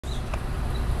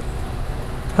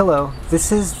Hello,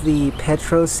 this is the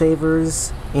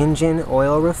PetroSavers engine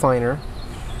oil refiner.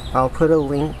 I'll put a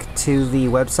link to the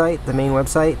website, the main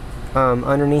website,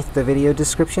 underneath the video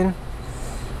description,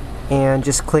 and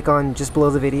just click on, just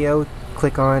below the video,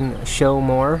 click on show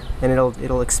more, and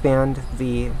it'll expand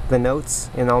the notes,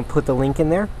 and I'll put the link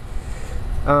in there.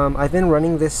 I've been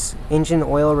running this engine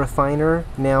oil refiner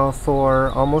now for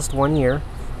almost 1 year.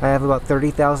 I have about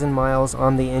 30,000 miles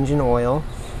on the engine oil,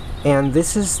 and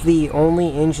this is the only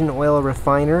engine oil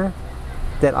refiner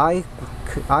that I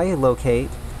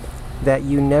locate that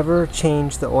you never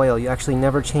change the oil. You actually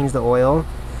never change the oil.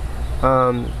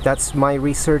 That's my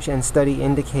research and study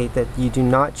indicate that you do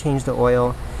not change the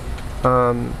oil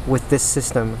with this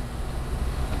system.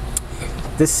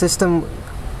 This system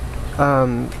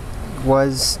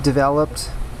was developed,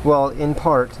 well, in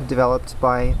part developed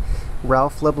by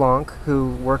Ralph LeBlanc,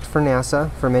 who worked for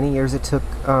NASA for many years. It took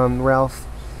Ralph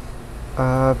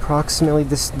approximately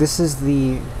this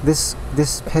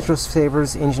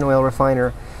PetroSavers engine oil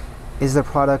refiner is the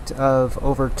product of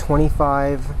over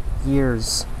 25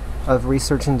 years of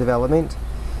research and development,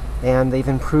 and they've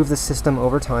improved the system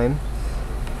over time.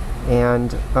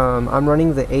 And I'm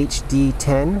running the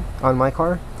HD10 on my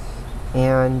car,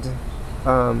 and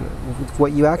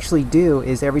what you actually do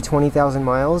is every 20,000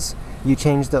 miles you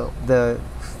change the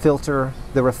filter,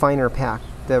 the refiner pack,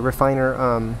 the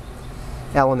refiner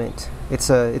element.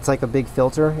 It's like a big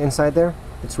filter inside there.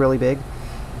 It's really big,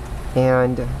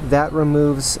 and that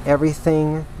removes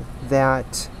everything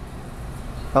that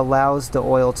allows the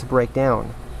oil to break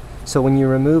down. So when you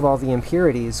remove all the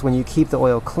impurities, when you keep the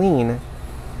oil clean,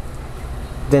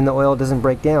 then the oil doesn't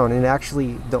break down, and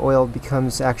the oil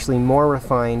becomes actually more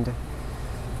refined.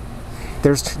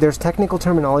 There's technical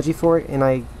terminology for it, and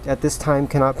I at this time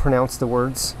cannot pronounce the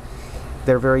words.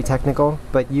 They're very technical,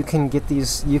 but you can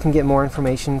get more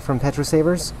information from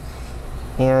PetroSavers,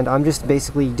 and I'm just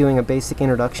basically doing a basic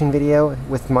introduction video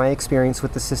with my experience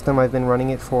with the system. I've been running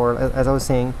it for, as I was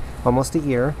saying, almost a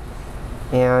year,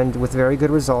 and with very good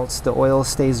results. The oil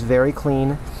stays very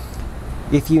clean.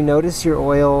 If you notice your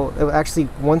oil, actually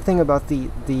one thing about the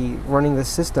running the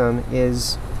system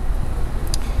is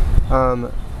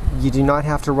you do not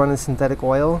have to run a synthetic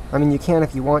oil. I mean, you can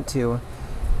if you want to,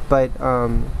 but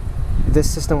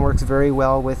this system works very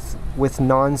well with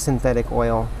non-synthetic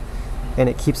oil, and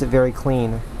it keeps it very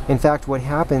clean. In fact, what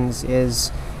happens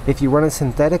is if you run a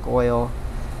synthetic oil,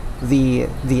 the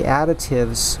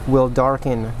additives will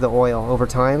darken the oil over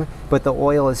time, but the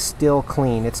oil is still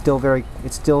clean. It's still very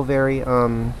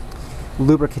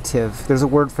lubricative. There's a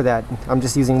word for that. I'm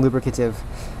just using lubricative.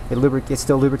 It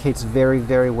still lubricates very,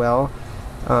 very well,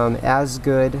 as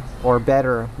good or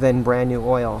better than brand new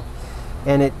oil.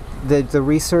 And the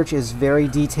research is very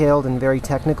detailed and very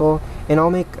technical, and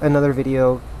I'll make another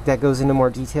video that goes into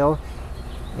more detail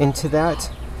into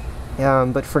that.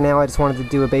 But for now, I just wanted to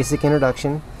do a basic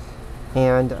introduction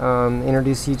and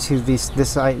introduce you to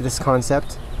this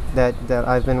concept that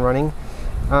I've been running.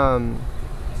 I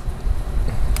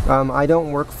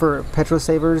don't work for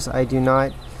PetroSavers. I do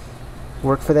not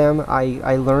work for them.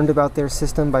 I learned about their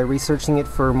system by researching it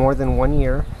for more than 1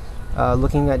 year,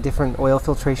 looking at different oil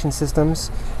filtration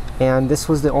systems, and this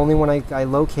was the only one I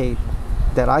could locate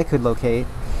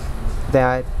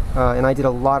that, and I did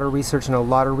a lot of research and a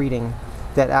lot of reading,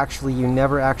 that actually you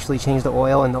never actually change the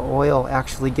oil, and the oil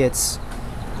actually gets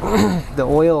the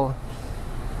oil,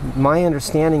 my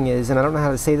understanding is, and I don't know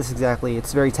how to say this exactly,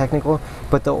 it's very technical,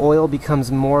 but the oil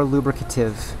becomes more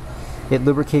lubricative. It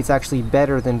lubricates actually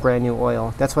better than brand new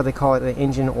oil. That's why they call it an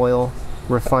engine oil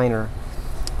refiner.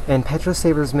 And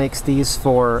PetroSavers makes these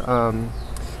for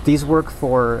these work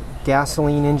for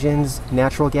gasoline engines,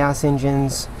 natural gas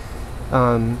engines,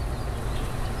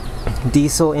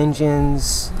 diesel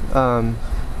engines,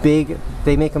 they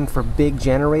make them for big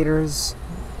generators.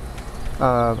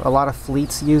 A lot of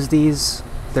fleets use these.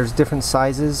 There's different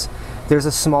sizes. There's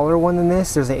a smaller one than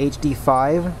this. There's a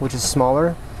HD5, which is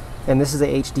smaller, and this is a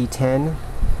HD10.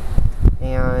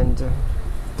 And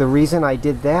the reason I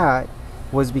did that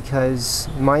was because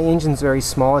my engine's very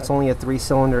small. It's only a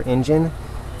 3-cylinder engine.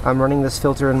 I'm running this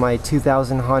filter in my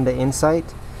 2000 Honda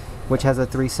Insight, which has a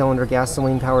 3-cylinder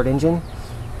gasoline powered engine,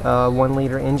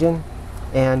 1-liter engine.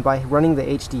 And by running the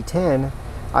HD10,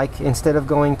 instead of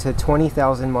going to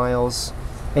 20,000 miles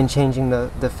and changing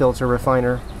the filter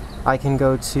refiner, I can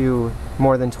go to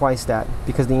more than twice that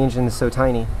because the engine is so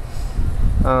tiny.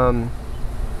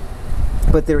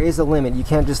 But there is a limit. You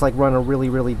can't just like run a really,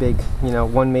 really big,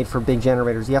 one made for big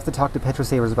generators. You have to talk to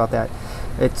PetroSavers about that.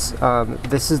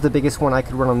 This is the biggest one I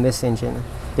could run on this engine.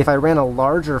 If I ran a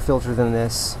larger filter than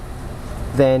this,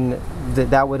 then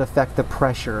that would affect the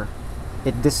pressure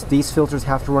these filters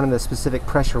have to run in a specific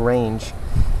pressure range,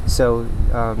 so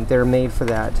they're made for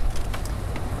that.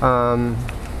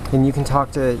 And you can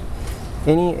talk to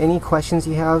any questions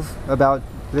you have about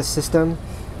this system.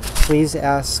 Please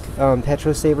ask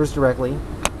PetroSavers directly,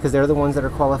 because they're the ones that are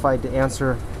qualified to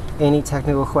answer any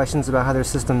technical questions about how their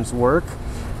systems work,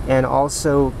 and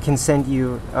also can send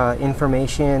you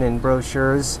information and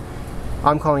brochures.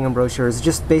 I'm calling them brochures,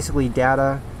 just basically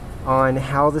data on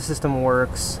how the system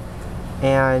works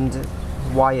and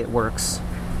why it works.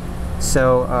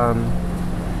 So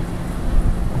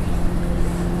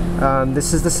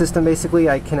this is the system basically.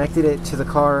 I connected it to the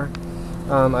car.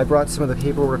 I brought some of the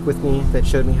paperwork with me that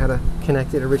showed me how to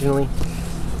connect it originally,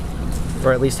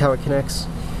 or at least how it connects.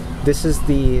 This is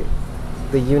the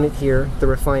unit here, the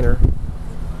refiner,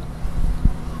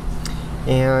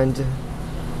 and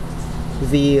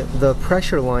the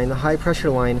pressure line, the high pressure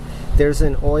line, there's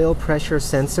an oil pressure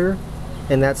sensor,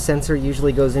 and that sensor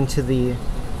usually goes into the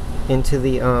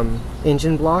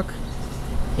engine block,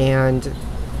 and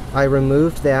I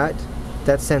removed that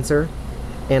sensor,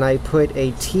 and I put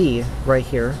a T right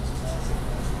here,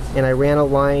 and I ran a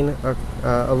line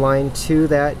to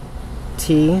that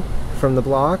T from the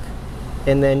block,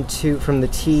 and then from the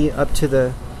T up to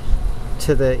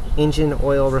the engine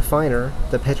oil refiner,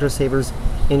 the PetroSavers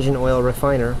engine oil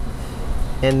refiner,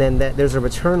 and then there's a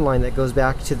return line that goes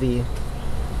back to the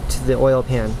oil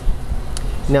pan.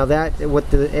 Now what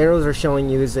the arrows are showing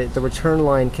you is that the return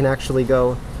line can actually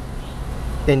go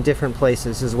in different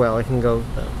places as well. It can go,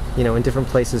 in different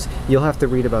places. You'll have to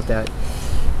read about that.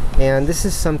 And this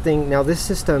is something. Now this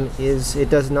system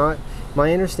does not.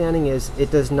 My understanding is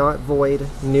it does not void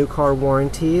new car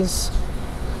warranties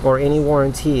or any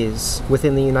warranties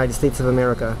within the United States of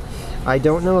America. I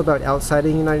don't know about outside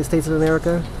of the United States of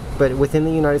America, but within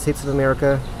the United States of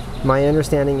America, my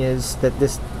understanding is that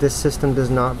this system does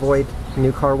not void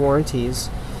new car warranties.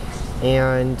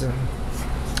 And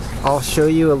I'll show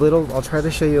you a little. I'll try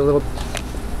to show you a little.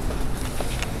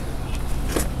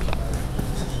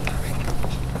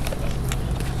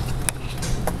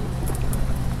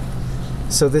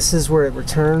 So this is where it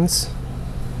returns.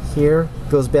 Here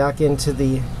goes back into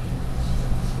the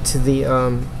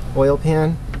oil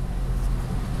pan.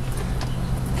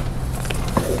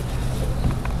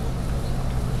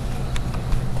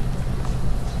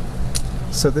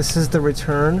 So this is the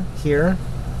return here.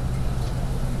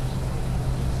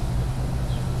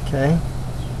 Okay,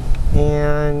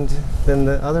 and then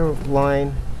the other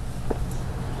line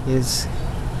is,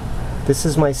 this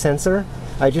is my sensor.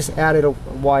 I just added a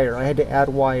wire. I had to add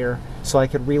wire so I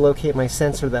could relocate my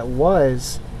sensor that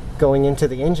was going into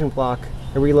the engine block.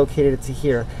 I relocated it to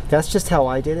here. That's just how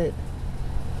I did it.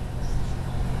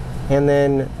 And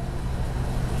then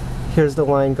here's the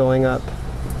line going up.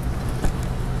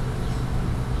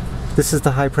 This is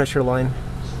the high pressure line.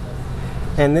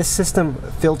 And this system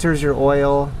filters your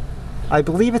oil. I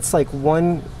believe it's like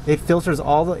it filters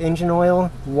all the engine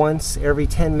oil once every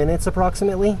 10 minutes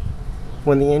approximately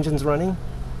when the engine's running.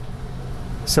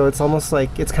 So it's almost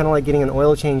like, it's kind of like getting an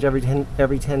oil change every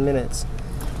 10 minutes.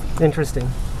 Interesting.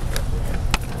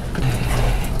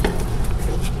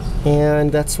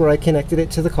 And that's where I connected it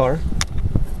to the car.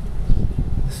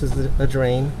 This is a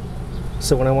drain.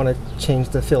 So when I want to change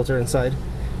the filter inside,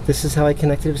 this is how I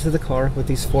connected it to the car with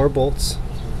these 4 bolts.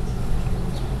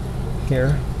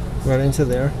 Here, right into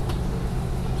there.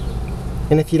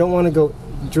 And if you don't want to go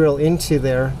drill into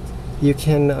there, you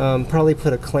can probably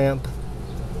put a clamp.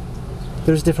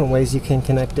 There's different ways you can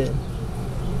connect it.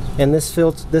 And this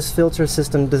filter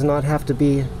system does not have to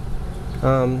be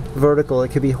vertical.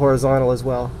 It could be horizontal as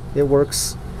well. It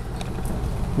works.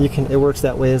 It works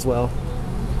that way as well.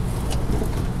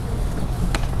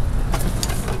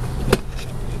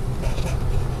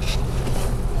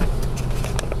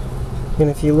 And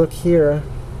if you look here,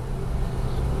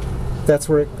 that's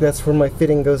where my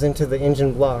fitting goes into the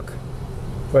engine block,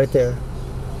 right there.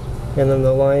 And then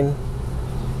the line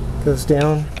goes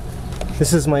down.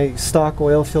 This is my stock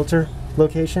oil filter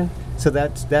location, so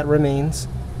that remains.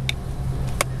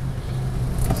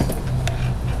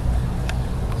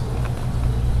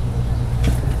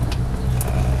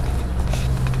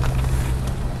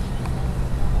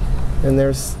 And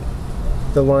there's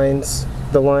the line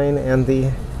and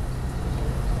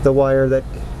the wire that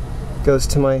goes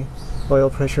to my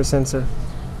oil pressure sensor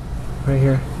right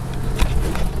here.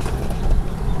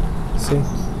 See?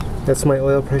 That's my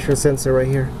oil pressure sensor right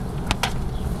here.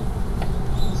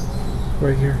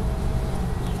 Right here.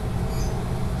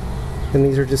 And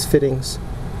these are just fittings.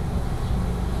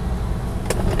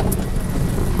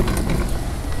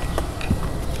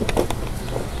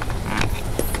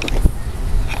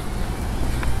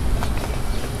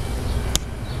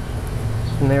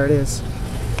 And there it is.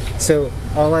 So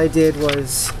all I did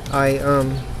was I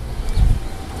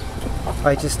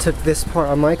just took this part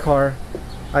on my car.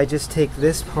 I just take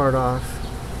this part off.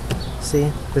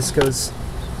 See, this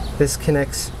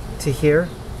connects to here,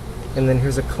 and then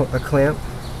here's a clamp.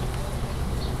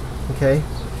 Okay,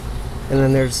 and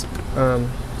then there's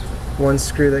one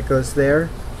screw that goes there,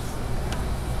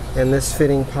 and this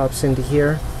fitting pops into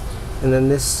here, and then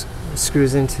this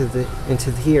screws into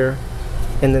here,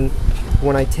 and then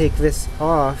when I take this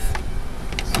off,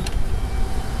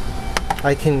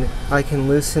 I can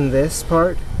loosen this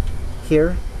part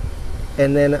here,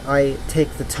 and then I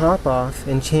take the top off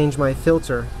and change my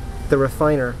filter, the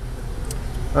refiner.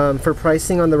 For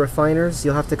pricing on the refiners,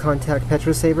 you'll have to contact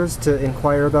PetroSavers to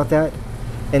inquire about that,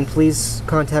 and please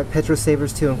contact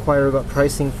PetroSavers to inquire about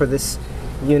pricing for this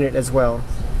unit as well,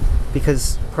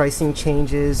 because pricing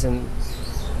changes, and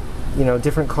you know,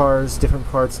 different cars, different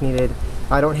parts needed.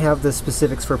 I don't have the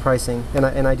specifics for pricing, and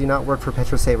I do not work for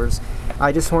PetroSavers.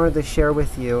 I just wanted to share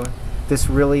with you this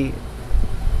really,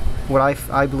 what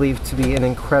I believe to be an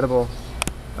incredible,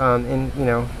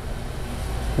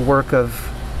 work of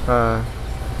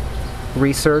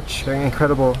research, an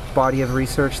incredible body of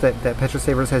research that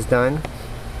PetroSavers has done,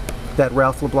 that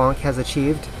Ralph LeBlanc has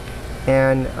achieved,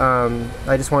 and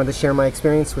I just wanted to share my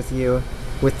experience with you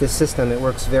with this system. It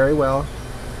works very well,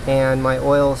 and my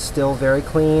oil is still very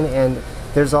clean, and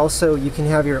there's also, you can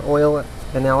have your oil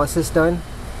analysis done.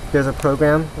 There's a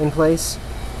program in place,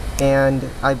 and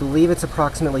I believe it's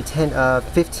approximately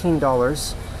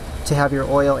 $15 to have your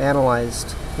oil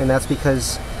analyzed, and that's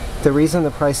because the reason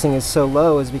the pricing is so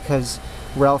low is because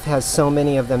Ralph has so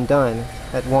many of them done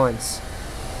at once.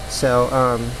 So,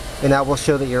 and that will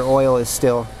show that your oil is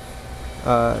still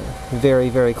very,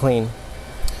 very clean.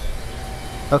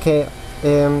 Okay,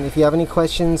 if you have any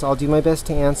questions, I'll do my best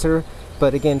to answer,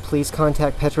 but again, please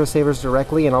contact PetroSavers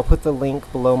directly, and I'll put the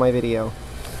link below my video.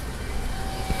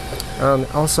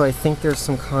 Also, I think there's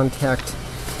some contact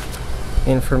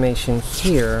information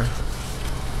here.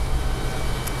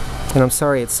 And I'm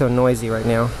sorry it's so noisy right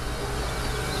now.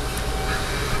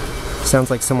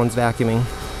 Sounds like someone's vacuuming.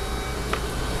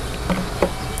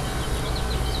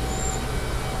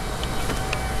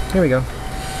 Here we go.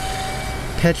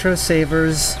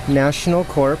 PetroSavers National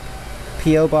Corp,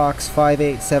 P.O. Box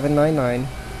 58799.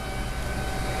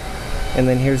 And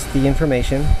then here's the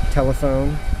information.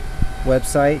 Telephone,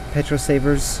 website,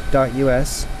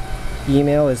 petrosavers.us.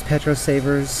 Email is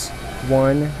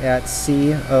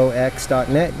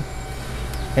petrosavers1@cox.net.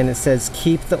 And it says,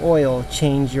 keep the oil,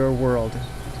 change your world.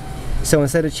 So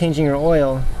instead of changing your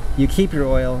oil, you keep your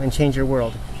oil and change your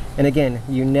world. And again,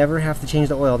 you never have to change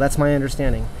the oil. That's my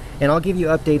understanding. And I'll give you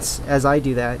updates as I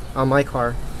do that on my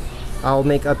car. I'll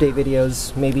make update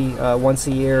videos maybe once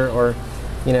a year, or,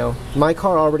 you know, my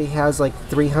car already has like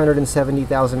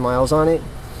 370,000 miles on it.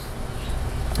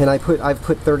 And I've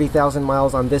put 30,000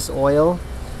 miles on this oil.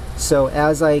 So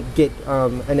as I get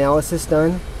analysis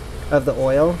done of the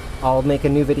oil, I'll make a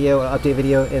new video, an update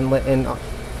video,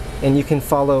 and you can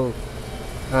follow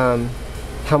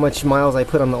how much miles I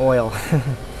put on the oil.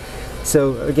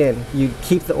 So again, you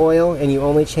keep the oil and you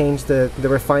only change the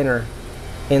refiner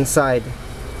inside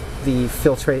the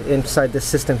filtrate, inside the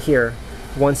system here,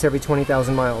 once every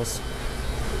 20,000 miles.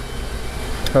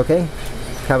 Okay?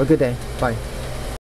 Have a good day. Bye.